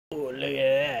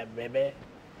baby.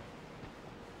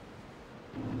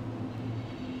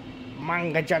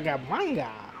 Manga jaga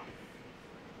manga.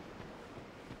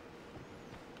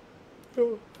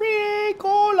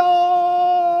 Ricola.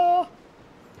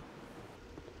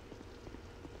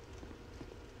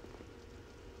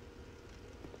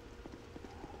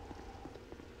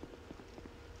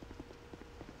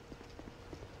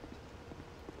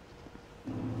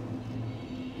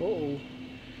 Uh-oh.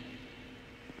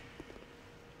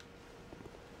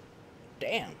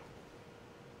 Damn.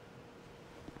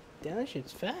 Damn, that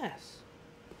shit's fast.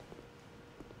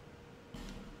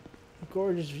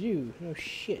 Gorgeous view. No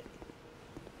shit.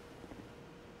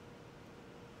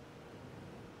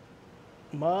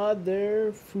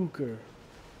 Motherfucker.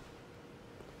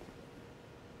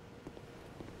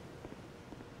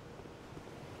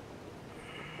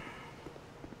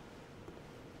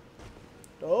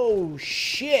 Oh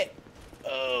shit.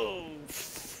 Oh,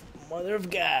 mother of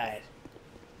God.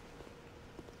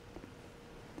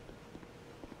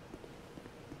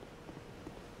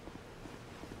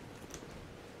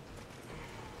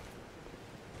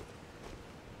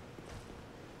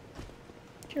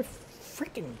 You're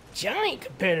freaking giant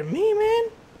compared to me, man.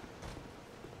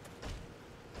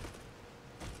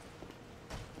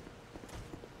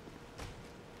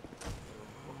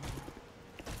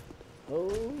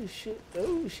 Oh shit,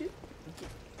 oh shit.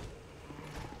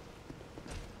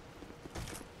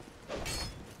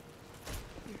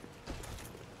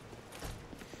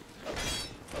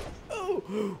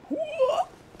 Oh,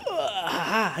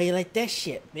 how you like that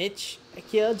shit, bitch? I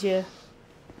killed you.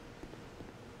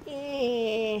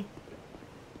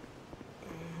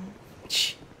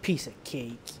 Piece of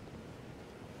cake.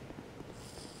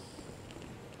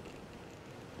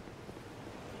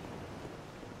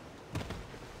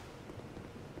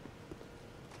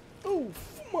 Oh,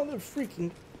 mother freaking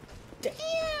damn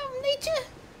nature.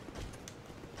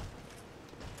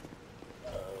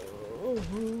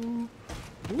 Oh,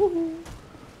 woohoo.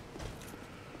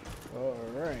 All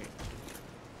right.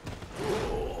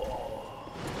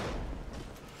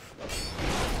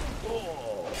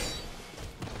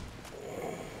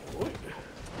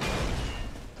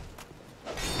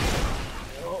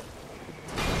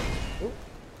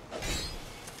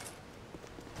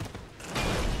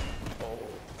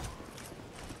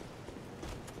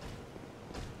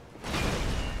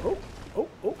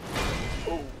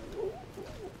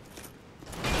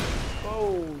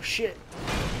 Oh shit.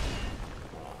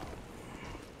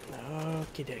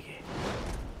 Okie dokie.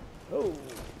 Oh.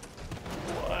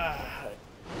 Ah!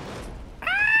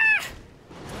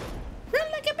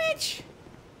 Run like a bitch!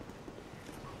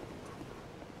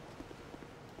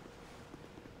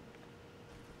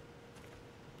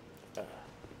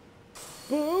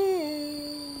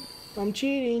 Boom! I'm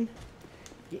cheating.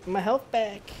 Getting my health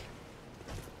back.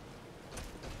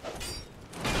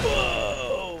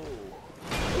 Whoa!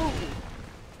 Ooh.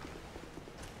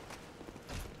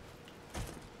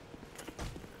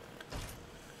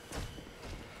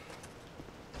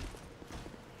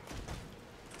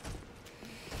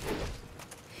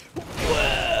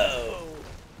 Whoa!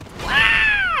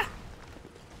 Ah!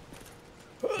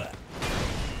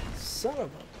 Son of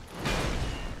a...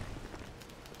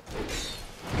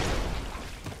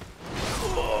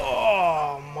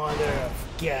 Oh, mother of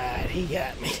God, he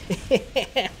got me.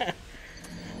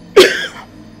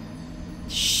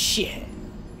 Shit.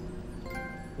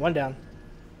 One down.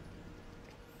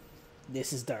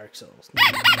 This is Dark Souls.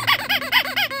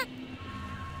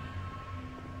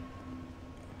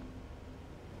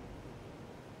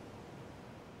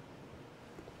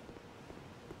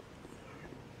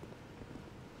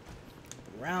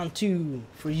 Round 2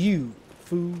 for you,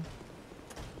 fool.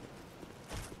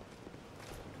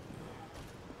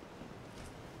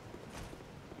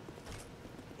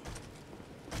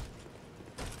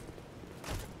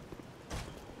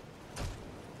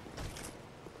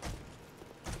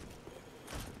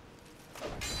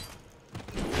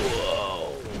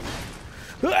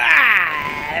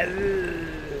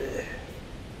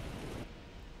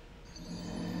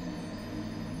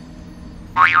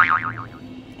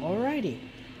 Alrighty.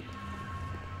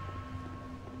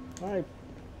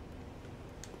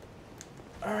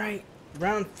 Alright,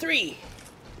 round 3.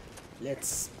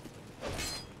 Let's...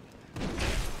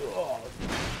 Oh,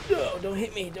 no, don't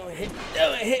hit me, don't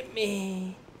hit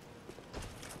me.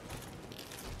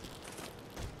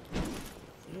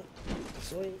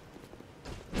 Swing.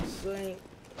 Swing.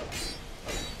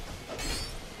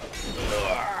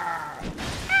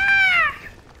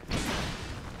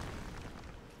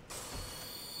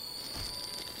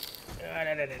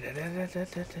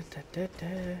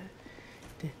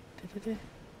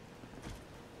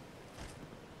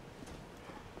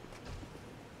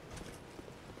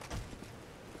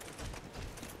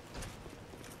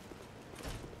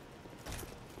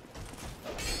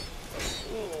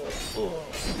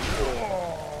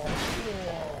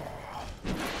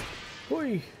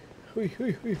 Hoi. Hoi,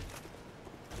 hoi, hoi.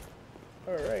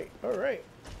 Alright, alright.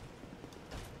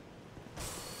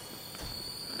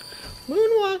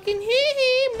 Moonwalking, hee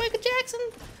hee, Michael Jackson.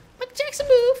 Michael Jackson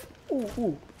move. Ooh,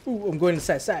 ooh, ooh, I'm going to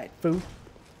side side, fool.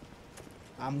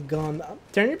 I'm gonna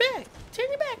turn your back. Turn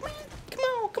your back, man.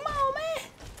 Come on, man.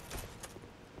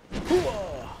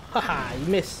 Whoa. Haha, you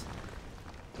miss.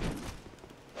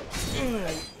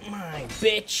 My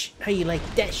bitch. How you like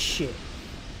that shit?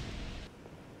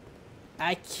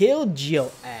 I killed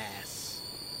your ass.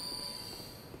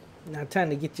 Now time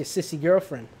to get your sissy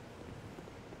girlfriend.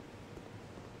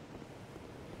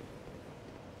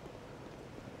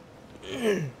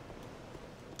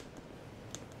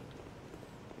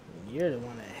 You're the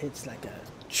one that hits like a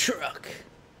truck.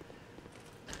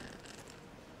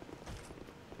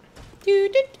 Do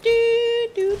do do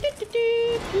do do do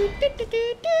do do do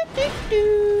do do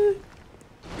do.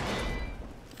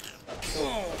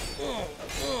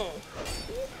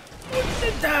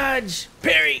 Dodge,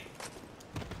 parry.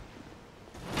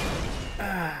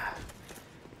 Ah.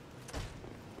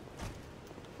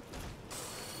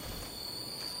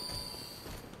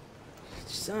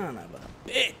 Son of a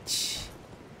bitch.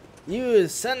 You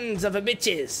sons of a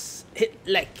bitches. Hit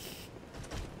like.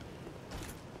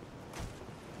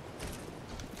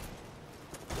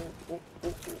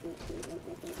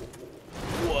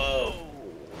 Whoa.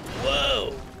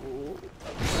 Whoa.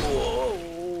 Whoa.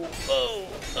 Oh.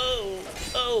 Oh.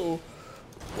 Oh.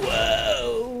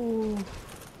 Whoa.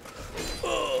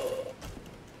 Oh.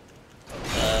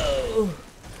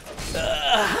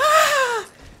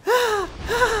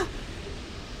 Oh.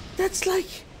 That's like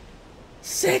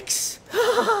 6.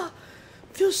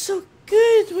 Feels so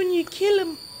good when you kill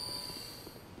him.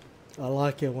 I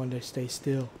like it when they stay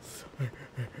still.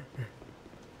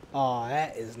 Oh,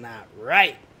 that is not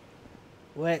right.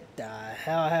 What the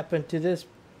hell happened to this?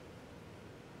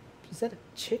 Is that a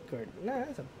chick or nah?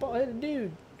 That's a bald-headed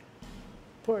dude.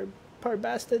 Poor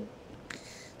bastard.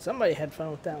 Somebody had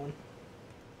fun with that one.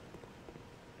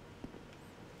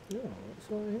 No,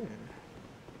 what's over here?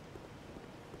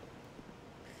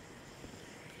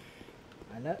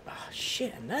 Oh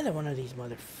shit, another one of these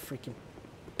mother freaking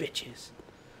bitches.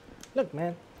 Look,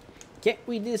 man. Can't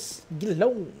we just get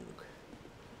along?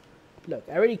 Look,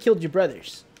 I already killed your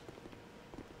brothers.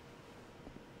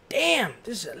 Damn,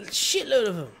 there's a shitload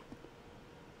of them.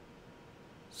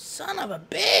 Son of a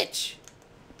bitch.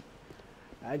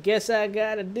 I guess I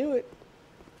gotta do it.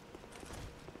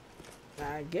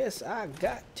 I guess I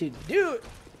got to do it.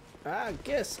 I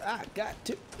guess I got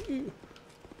to do.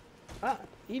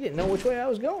 You didn't know which way I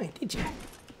was going, did you?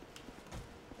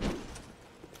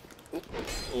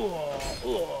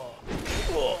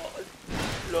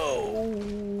 No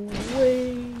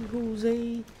way,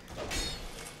 Jose.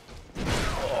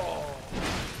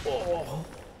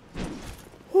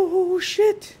 Oh,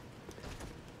 shit.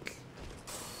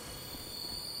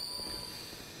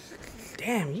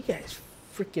 Damn, you guys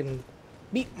freaking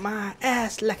beat my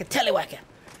ass like a tallywhacker.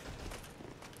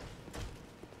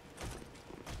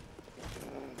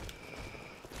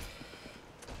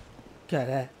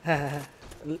 God, at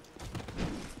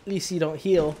least you don't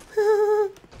heal.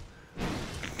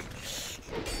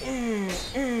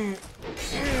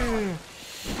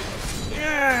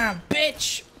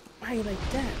 Bitch! How you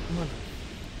like that, mother?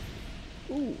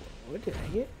 Ooh, what did I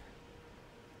get?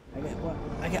 I got what?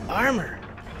 I got armor.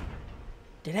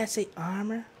 Did I say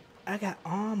armor? I got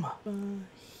armor.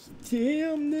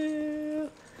 Damn yeah.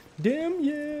 Damn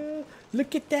yeah.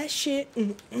 Look at that shit.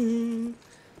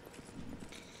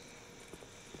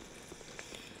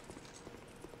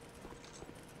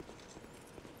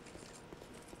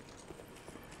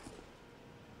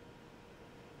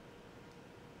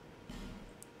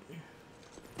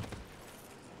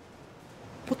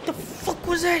 What the fuck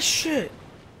was that shit?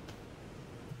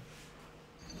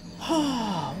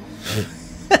 Oh.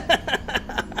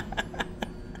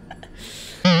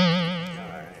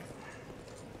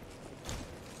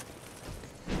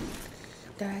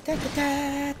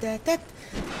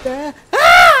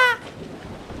 Ah!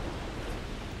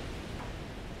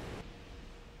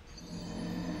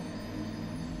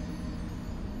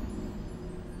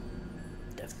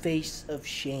 The face of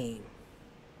shame.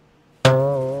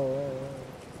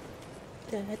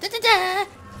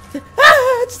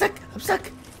 Ah, I'm stuck. I'm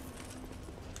stuck.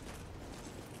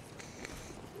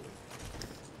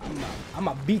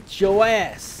 I'ma beat your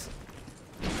ass.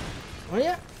 Oh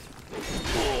yeah.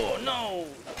 Oh no.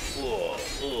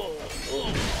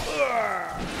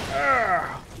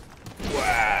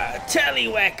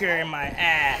 Tallywhacker in my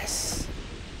ass.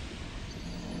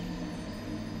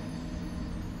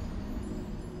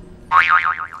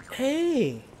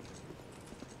 Hey.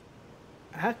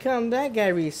 How come that guy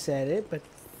reset it, but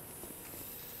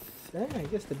I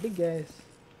guess the big guys.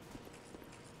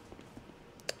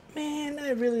 Man,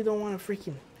 I really don't want to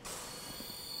freaking.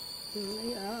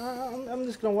 I'm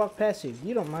just gonna walk past you.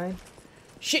 You don't mind?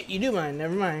 Shit, you do mind.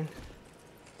 Never mind.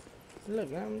 Look,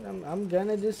 I'm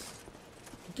gonna just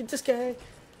get this guy.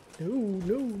 No,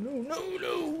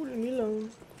 leave me alone.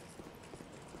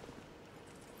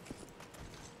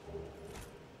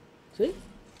 See?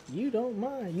 You don't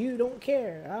mind. You don't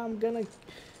care. I'm gonna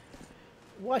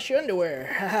wash your underwear.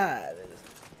 Haha.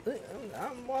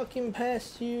 I'm walking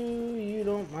past you. You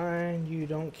don't mind. You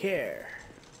don't care.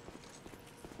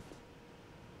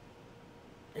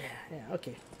 Yeah,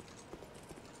 okay.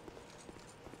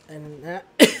 And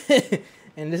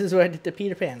and this is where I did the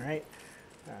Peter Pan, right?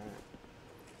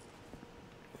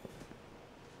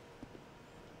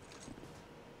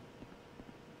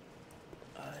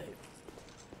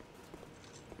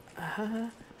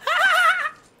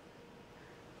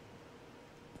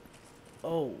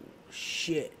 Oh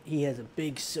shit, he has a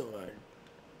big sword.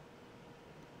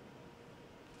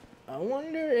 I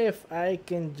wonder if I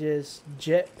can just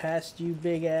jet past you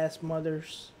big ass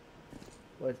mothers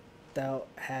without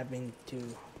having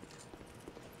to.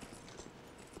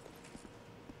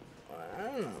 I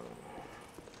don't know.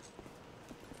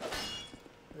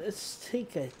 Let's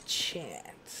take a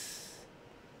chance.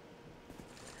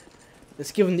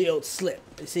 Let's give him the old slip.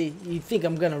 You see, you think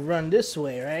I'm gonna run this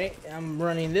way, right? I'm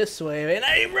running this way, and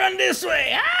I run this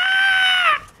way.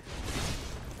 Ah!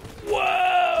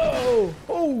 Whoa!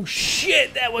 Oh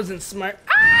shit, that wasn't smart.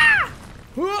 Ah!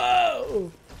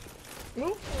 Whoa!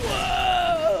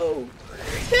 Whoa!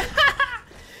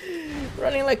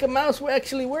 Running like a mouse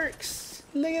actually works.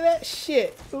 Look at that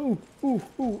shit. Ooh, ooh,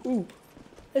 ooh, ooh.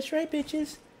 That's right,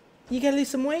 bitches. You gotta lose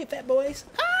some weight, fat boys.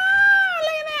 Ah!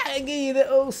 I gave you the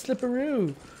old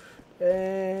slipperoo.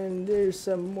 And there's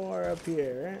some more up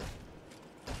here, right?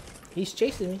 He's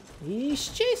chasing me. He's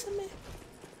chasing me.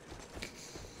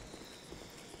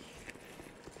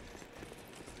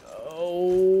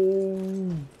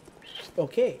 Oh.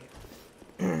 Okay.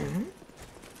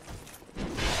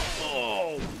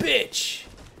 Oh, bitch.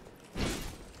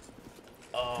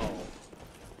 Oh.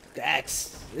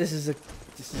 This is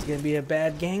gonna be a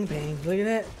bad gangbang. Look at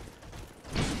that.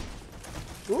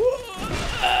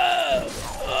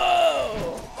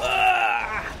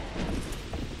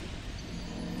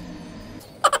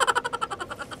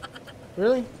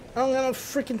 Really? I'm gonna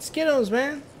freaking Skittles,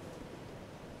 man.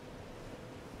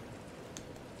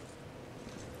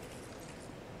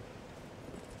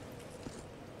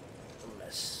 I'm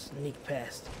gonna sneak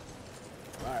past.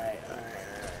 Alright.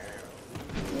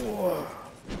 Whoa.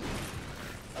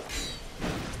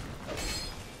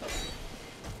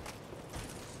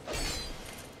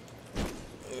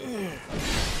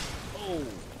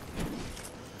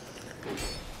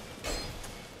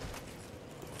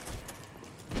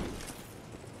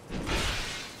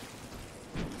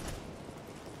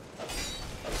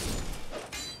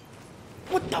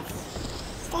 What the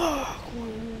fuck?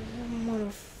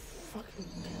 Motherfucking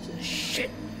piece of shit.